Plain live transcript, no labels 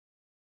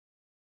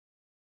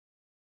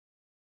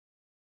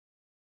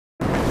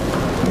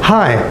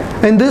Hi,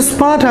 in this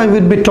part I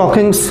will be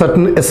talking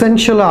certain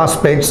essential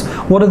aspects.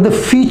 What are the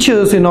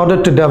features in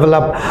order to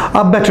develop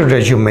a better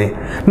resume?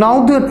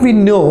 Now that we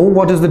know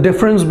what is the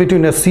difference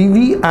between a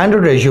CV and a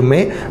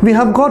resume, we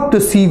have got the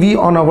CV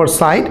on our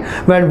site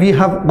where we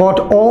have got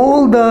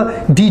all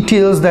the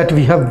details that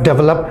we have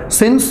developed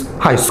since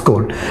high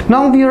school.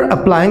 Now we are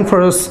applying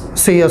for a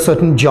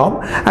certain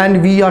job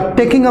and we are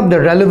taking up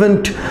the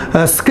relevant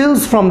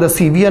skills from the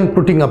CV and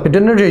putting up it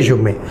in a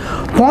resume.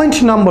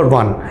 Point number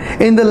one,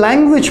 in the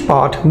language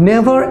part,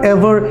 never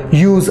ever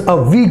use a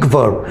weak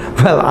verb.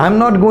 Well, I'm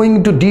not going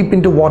into deep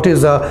into what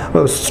is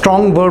a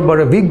strong verb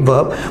or a weak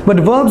verb, but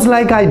verbs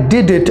like I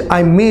did it,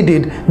 I made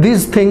it,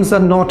 these things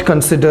are not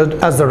considered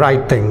as the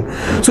right thing.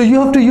 So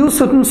you have to use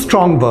certain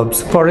strong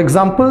verbs. For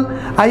example,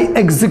 I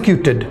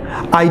executed,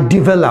 I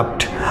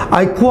developed,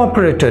 I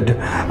cooperated,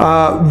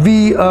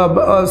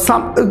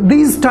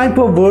 these type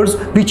of words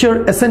which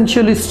are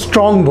essentially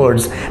strong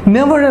words.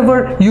 Never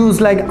ever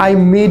use like I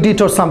made it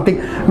or something.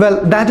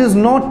 Well, that is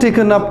not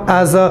taken up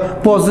as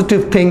a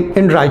positive thing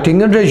in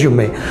writing a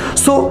resume.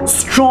 So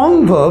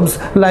strong verbs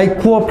like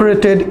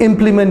cooperated,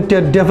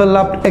 implemented,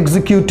 developed,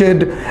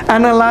 executed,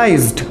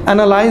 analyzed.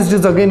 Analyzed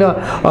is again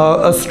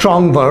a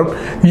strong verb.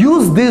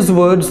 Use these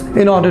words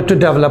in order to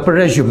develop a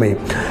resume.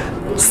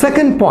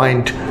 Second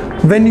point,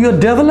 when you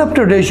developed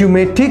a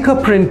resume, take a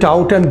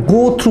printout and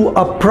go through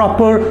a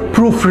proper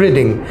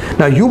proofreading.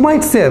 Now you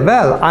might say,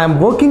 well, I am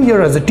working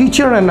here as a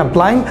teacher and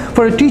applying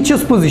for a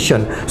teacher's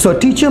position. So a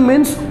teacher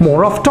means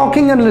more of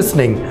talking and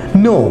listening.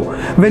 No,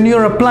 when you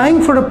are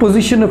applying for a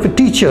position of a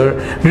teacher,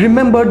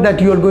 remember that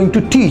you are going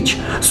to teach.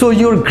 So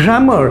your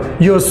grammar,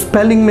 your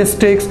spelling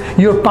mistakes,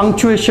 your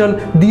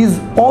punctuation,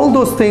 all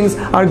those things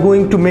are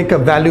going to make a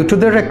value to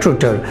the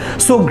recruiter.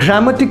 So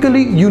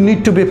grammatically, you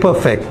need to be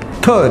perfect.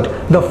 Third,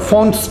 the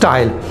font style.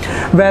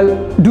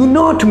 Well, do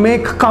not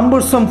make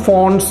cumbersome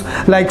fonts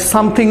like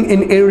something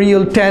in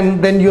Arial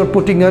 10, then you're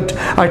putting it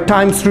at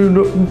Times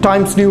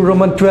New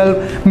Roman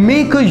 12.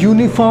 Make a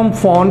uniform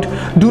font.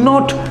 Do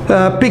not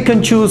pick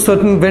and choose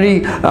certain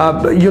very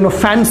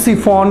fancy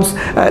fonts.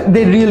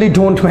 They really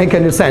don't make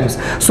any sense.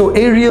 So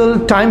Arial,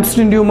 Times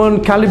New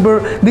Roman,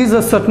 Caliber, these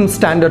are certain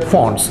standard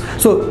fonts.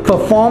 So the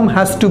form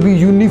has to be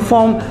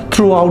uniform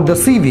throughout the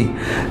CV.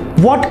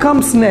 What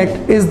comes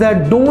next is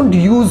that don't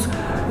use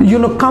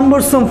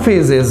cumbersome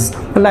phrases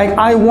like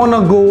I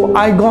wanna go,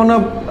 I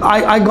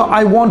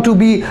want to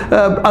be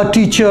a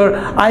teacher,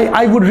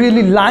 I would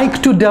really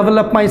like to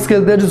develop my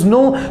skill. There is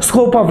no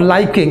scope of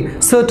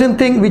liking. Certain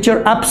things which are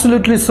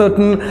absolutely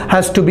certain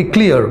has to be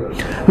clear.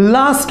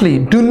 Lastly,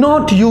 do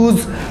not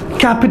use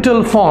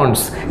capital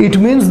fonts. It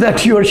means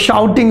that you are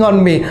shouting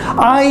on me,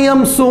 I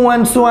am so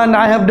and so and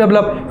I have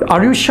developed.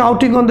 Are you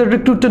shouting on the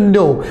recruiter?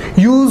 No.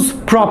 Use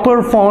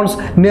proper fonts.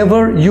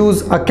 Never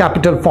use a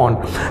capital font.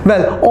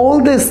 Well,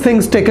 all these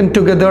things taken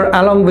together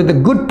along with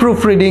the good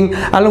proofreading,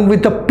 along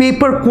with the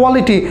paper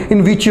quality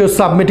in which you're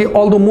submitting,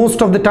 although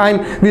most of the time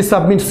we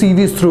submit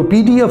CVs through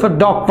PDF or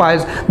doc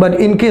files, but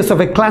in case of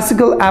a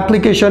classical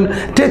application,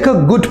 take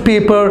a good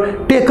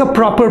paper, take a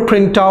proper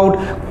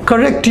printout,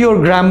 correct your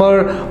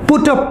grammar,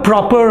 put a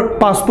proper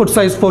passport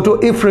size photo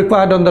if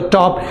required on the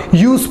top,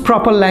 use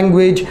proper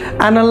language,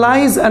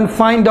 analyze and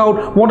find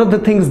out what are the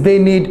things they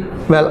need.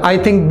 Well, I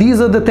think these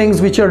are the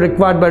things which are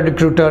required by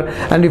recruiter,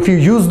 and if you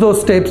use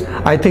those steps,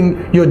 I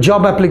think your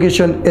job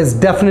application is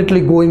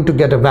definitely going to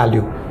get a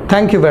value.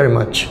 Thank you very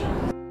much.